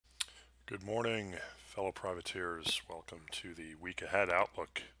Good morning, fellow privateers. Welcome to the week ahead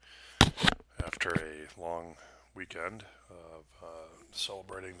outlook after a long weekend of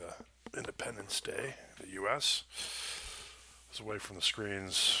celebrating the Independence Day in the U.S. I was away from the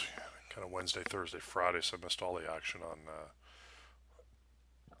screens kind of Wednesday, Thursday, Friday, so I missed all the action on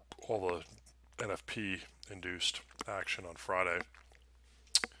all the NFP induced action on Friday.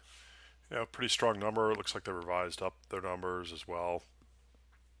 Pretty strong number. It looks like they revised up their numbers as well.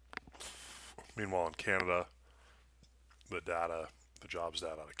 Meanwhile, in Canada, the jobs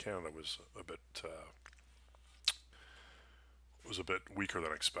data out of Canada was a bit weaker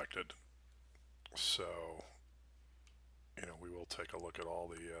than expected. So, we will take a look at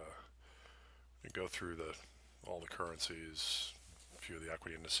all go through all the currencies, a few of the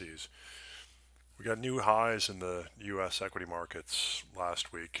equity indices. We got new highs in the U.S. equity markets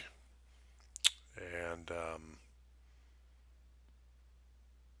last week, and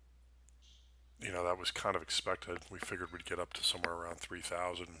that was kind of expected. We figured we'd get up to somewhere around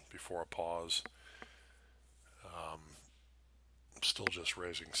 3,000 before a pause. Still just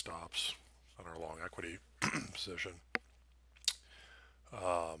raising stops on our long equity position.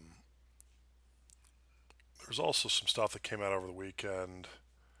 There's also some stuff that came out over the weekend.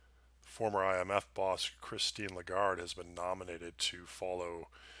 Former IMF boss Christine Lagarde has been nominated to follow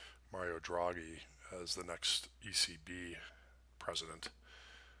Mario Draghi as the next ECB president.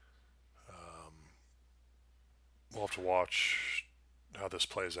 We'll have to watch how this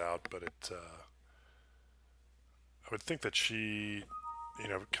plays out, but I would think that she,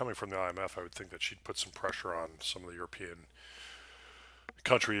 coming from the IMF, I would think that she'd put some pressure on some of the European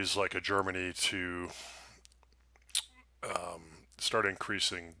countries like Germany to start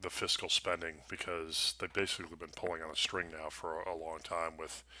increasing the fiscal spending, because they've basically been pulling on a string now for a long time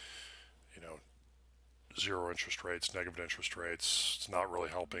with, zero interest rates, negative interest rates. It's not really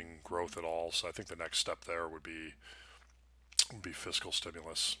helping growth at all. So I think the next step there would be fiscal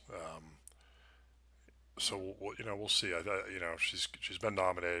stimulus. So we'll see. She's been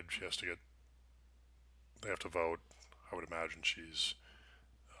nominated. They have to vote. I would imagine she's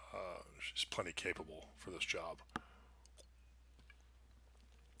plenty capable for this job.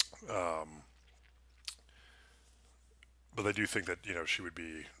 But I do think that she would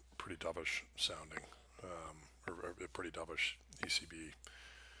be pretty dovish sounding, or a pretty dovish ECB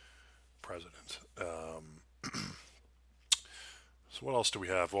president. So what else do we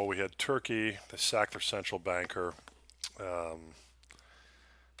have? Well, we had Turkey. They sacked their central banker.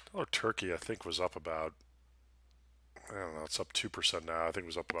 Turkey, I think, was up about, I don't know, it's up 2% now. I think it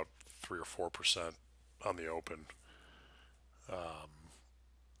was up about 3 or 4% on the open.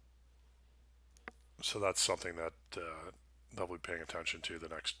 So that's something that they'll be paying attention to the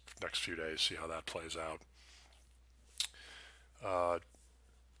next few days, see how that plays out. I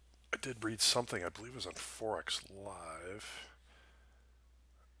did read something, I believe it was on Forex Live.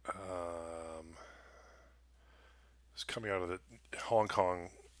 It's coming out of the Hong Kong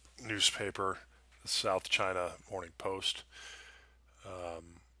newspaper, the South China Morning Post.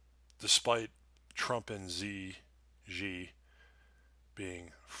 Despite Trump and Xi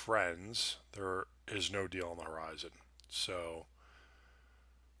being friends, there is no deal on the horizon. So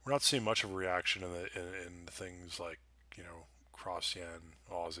we're not seeing much of a reaction in things like cross yen,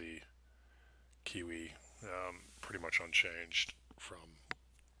 Aussie, Kiwi, pretty much unchanged from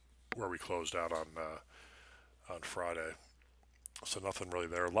where we closed out on Friday. So nothing really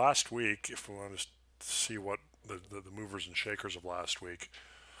there. Last week, if we want to see what the movers and shakers of last week,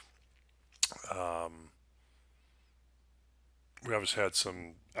 we obviously had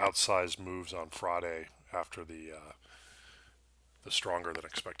some outsized moves on Friday after the stronger than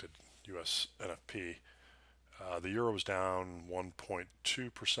expected U.S. NFP. The euro was down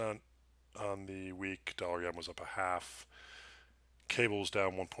 1.2% on the week. Dollar yen was up 0.5%. Cable was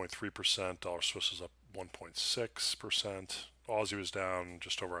down 1.3%. Dollar Swiss was up 1.6%. Aussie was down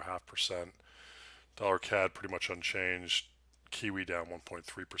just over 0.5%. Dollar CAD pretty much unchanged. Kiwi down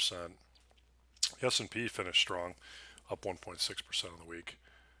 1.3%. The S&P finished strong, up 1.6% on the week.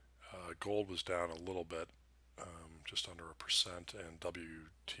 Gold was down a little bit, just under 1%, and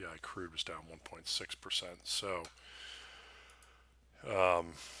WTI crude was down 1.6%. So,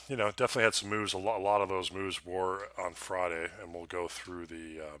 definitely had some moves. A lot of those moves were on Friday, and we'll go through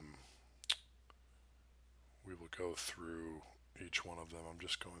each one of them. I'm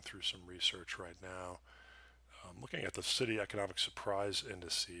just going through some research right now. I'm looking at the City Economic Surprise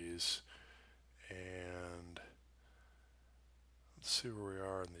Indices, and let's see where we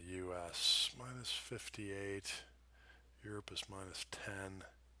are in the U.S. Minus 58. Europe is minus 10.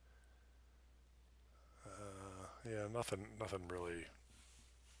 Yeah, nothing really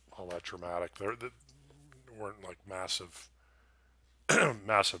all that dramatic. They weren't like massive,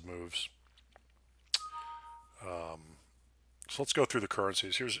 massive moves. So let's go through the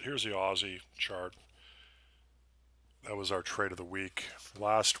currencies. Here's the Aussie chart. That was our trade of the week.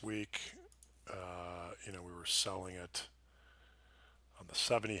 Last week, we were selling it on the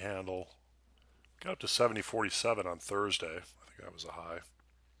 70 handle. Got up to 70.47 on Thursday. I think that was a high.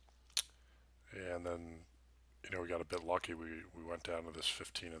 And then, we got a bit lucky. We went down to this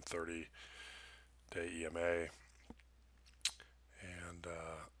 15 and 30 day EMA. And,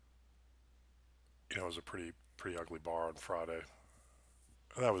 it was a pretty ugly bar on Friday.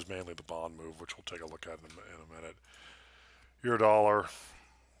 And that was mainly the bond move, which we'll take a look at in a minute. Euro dollar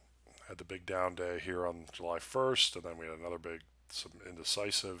had the big down day here on July 1st, and then we had some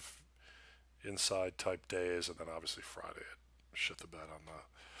indecisive inside type days, and then obviously Friday it shit the bed on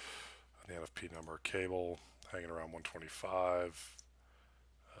the NFP number. Cable hanging around 125.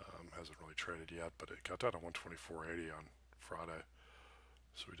 Hasn't really traded yet, but it got down to 124.80 on Friday.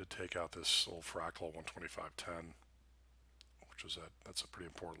 So we did take out this old fractal 125.10, which was that's a pretty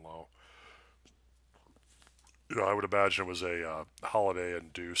important low. I would imagine it was a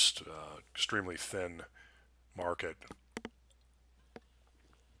holiday-induced, extremely thin market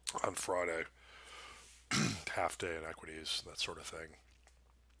on Friday, half day in equities, that sort of thing.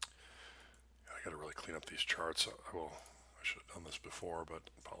 I got to really clean up these charts. I should have done this before, but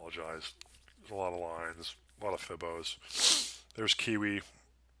apologize. There's a lot of lines, a lot of fibos. There's Kiwi.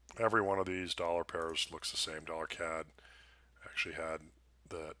 Every one of these dollar pairs looks the same. Dollar CAD actually had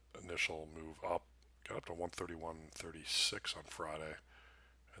the initial move up, got up to 131.36 on Friday,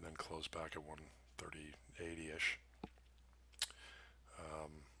 and then closed back at 130.80-ish.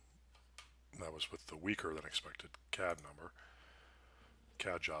 That was with the weaker than expected CAD number,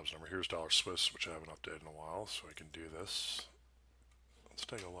 CAD jobs number. Here's dollar Swiss, which I haven't updated in a while, so I can do this. Let's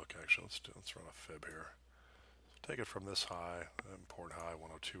take a look. Actually, let's run a fib here. Take it from this high, important high,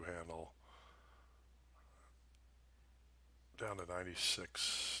 102 handle, down to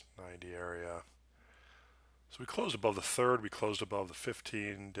 96.90 area. So we closed above the third. We closed above the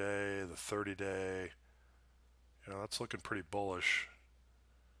 15-day, the 30-day. That's looking pretty bullish.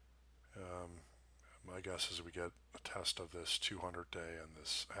 My guess is we get a test of this 200-day and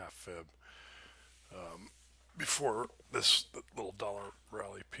this half fib before this little dollar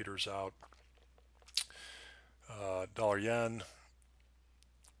rally peters out. Dollar yen,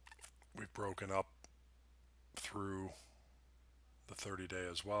 we've broken up through the 30-day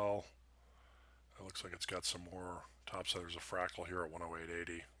as well. It looks like it's got some more tops. There's a fractal here at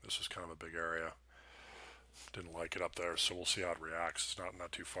 108.80. This is kind of a big area. Didn't like it up there, so we'll see how it reacts. It's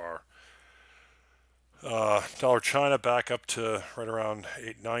not too far. Dollar China back up to right around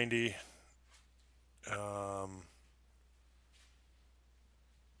 890.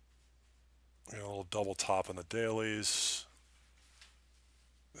 A little double top on the dailies.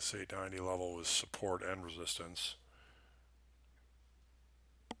 This 890 level was support and resistance.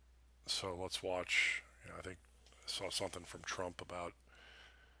 So let's watch. I think I saw something from Trump about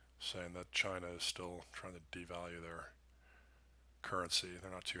saying that China is still trying to devalue their currency.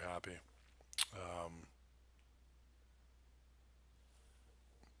 They're not too happy.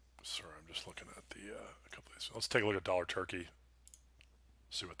 Sorry, I'm just looking at a couple of these. Let's take a look at dollar Turkey.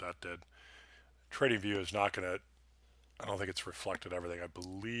 See what that did. Trading View is not going to, I don't think it's reflected everything. I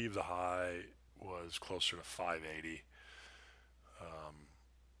believe the high was closer to 580.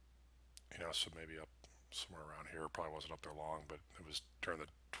 So maybe up somewhere around here. Probably wasn't up there long, but it was during the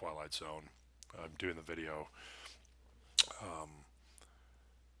twilight zone. I'm doing the video.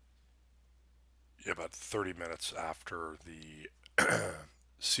 About 30 minutes after the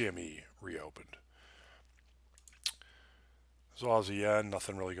CME reopened. So Aussie yen,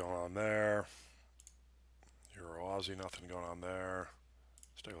 nothing really going on there. Euro Aussie, nothing going on there.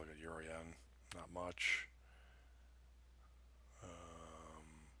 Let's take a look at Euro yen, not much.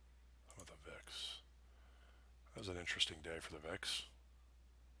 How about the VIX? That was an interesting day for the VIX.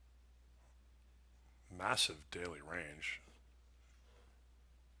 Massive daily range.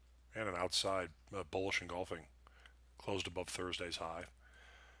 And an outside bullish engulfing. Closed above Thursday's high.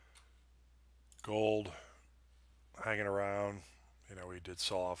 Gold hanging around. We did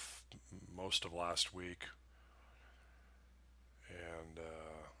sell off most of last week. And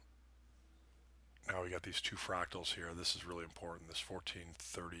now we got these two fractals here. This is really important. This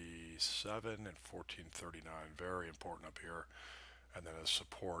 1437 and 1439. Very important up here. And then as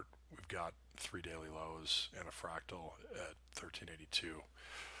support, we've got 3 daily lows and a fractal at 1382.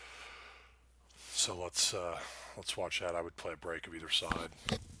 So let's watch that. I would play a break of either side.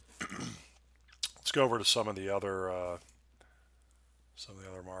 Let's go over to some of the other some of the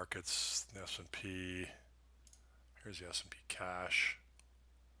other markets. The S&P, here's the S&P cash.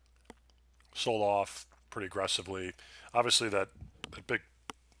 Sold off pretty aggressively. Obviously, the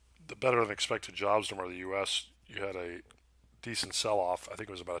better than expected jobs number of the U.S., you had a decent sell-off. I think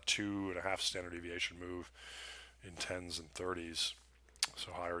it was about a 2.5 standard deviation move in 10s and 30s.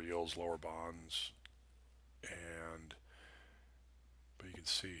 So higher yields, lower bonds, but you can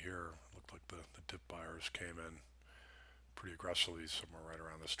see here, it looked like the dip buyers came in pretty aggressively, somewhere right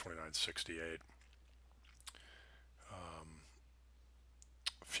around this 29.68.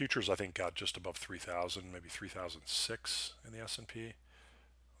 Futures, I think, got just above 3,000, maybe 3,006 in the S&P.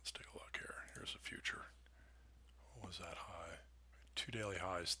 Let's take a look here. Here's a future. What was that high? Two daily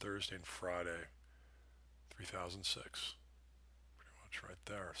highs, Thursday and Friday, 3,006. Pretty much right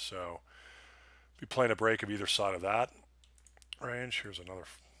there. So be playing a break of either side of that range. Here's another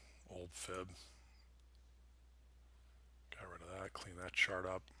old fib. Got rid of that, clean that chart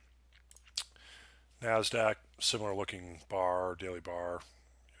up. NASDAQ, similar looking bar, daily bar.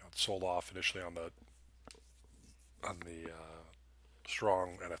 It sold off initially on the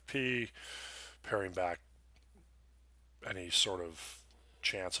strong NFP, paring back any sort of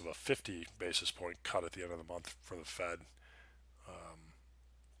chance of a 50 basis point cut at the end of the month for the Fed.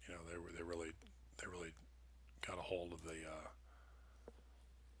 They really got a hold of the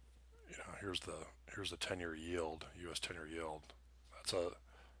here's the 10-year yield, U.S. 10-year yield. That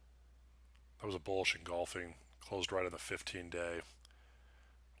was a bullish engulfing, closed right on the 15-day.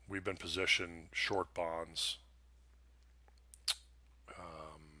 We've been positioned short bonds,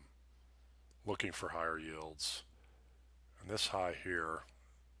 looking for higher yields. And this high here,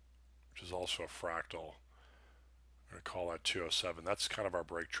 which is also a fractal, I'm going to call that 207. That's kind of our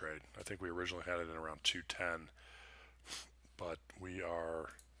break trade. I think we originally had it in around 210, but we are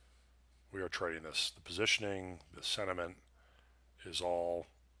trading this. The positioning, the sentiment is all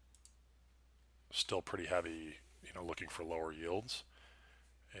still pretty heavy, looking for lower yields.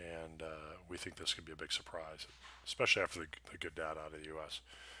 And we think this could be a big surprise, especially after the good data out of the U.S.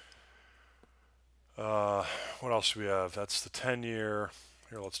 What else do we have? That's the 10-year.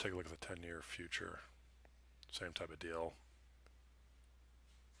 Here, let's take a look at the 10-year future. Same type of deal.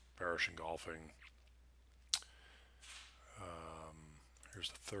 Bearish engulfing. Here's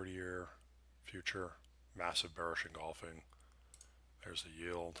the 30-year future. Massive bearish engulfing. There's the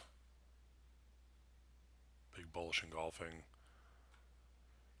yield. Big bullish engulfing.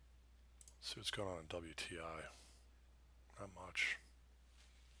 Let's see what's going on in WTI. Not much.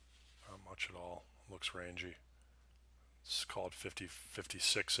 Not much at all. Looks rangy. It's called 50,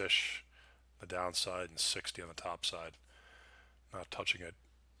 56-ish the downside and 60 on the top side. Not touching it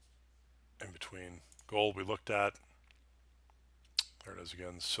in between. Gold we looked at. There it is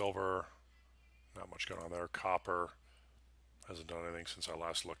again. Silver. Not much going on there. Copper hasn't done anything since I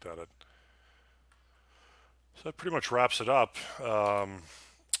last looked at it. So that pretty much wraps it up.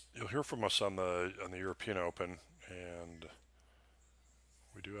 You'll hear from us on the European Open, and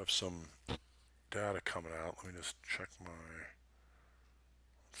we do have some data coming out. Let me just check let's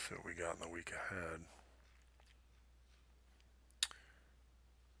see what we got in the week ahead.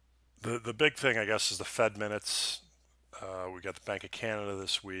 The big thing, I guess, is the Fed minutes. We got the Bank of Canada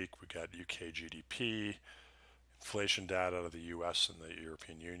this week. We got UK GDP, inflation data out of the US and the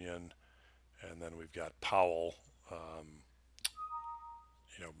European Union, and then we've got Powell,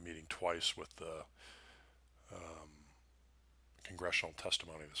 meeting twice with the congressional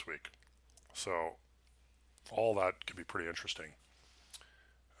testimony this week. So all that could be pretty interesting.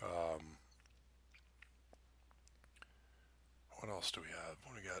 What else do we have?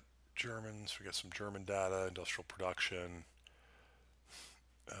 We got Germans. We got some German data, industrial production.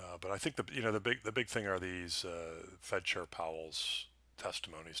 But I think the big thing are these Fed Chair Powell's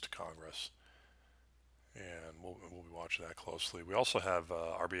testimonies to Congress, and we'll be watching that closely. We also have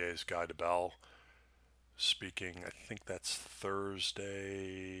RBA's Guy Debelle speaking. I think that's Thursday.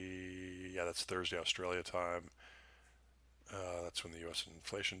 Yeah, that's Thursday Australia time. That's when the U.S.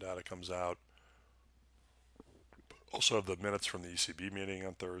 inflation data comes out. Also have the minutes from the ECB meeting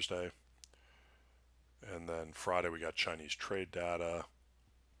on Thursday. And then Friday we got Chinese trade data.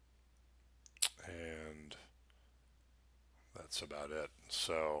 And that's about it.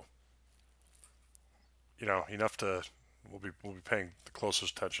 So, enough to we'll be paying the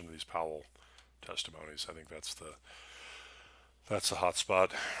closest attention to these Powell testimonies. I think that's the hot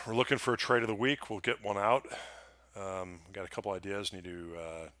spot. We're looking for a trade of the week. We'll get one out. We got a couple ideas. Need to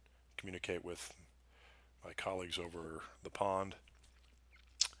communicate with my colleagues over the pond.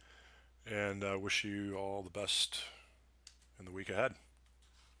 And wish you all the best in the week ahead.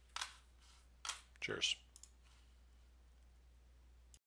 Cheers.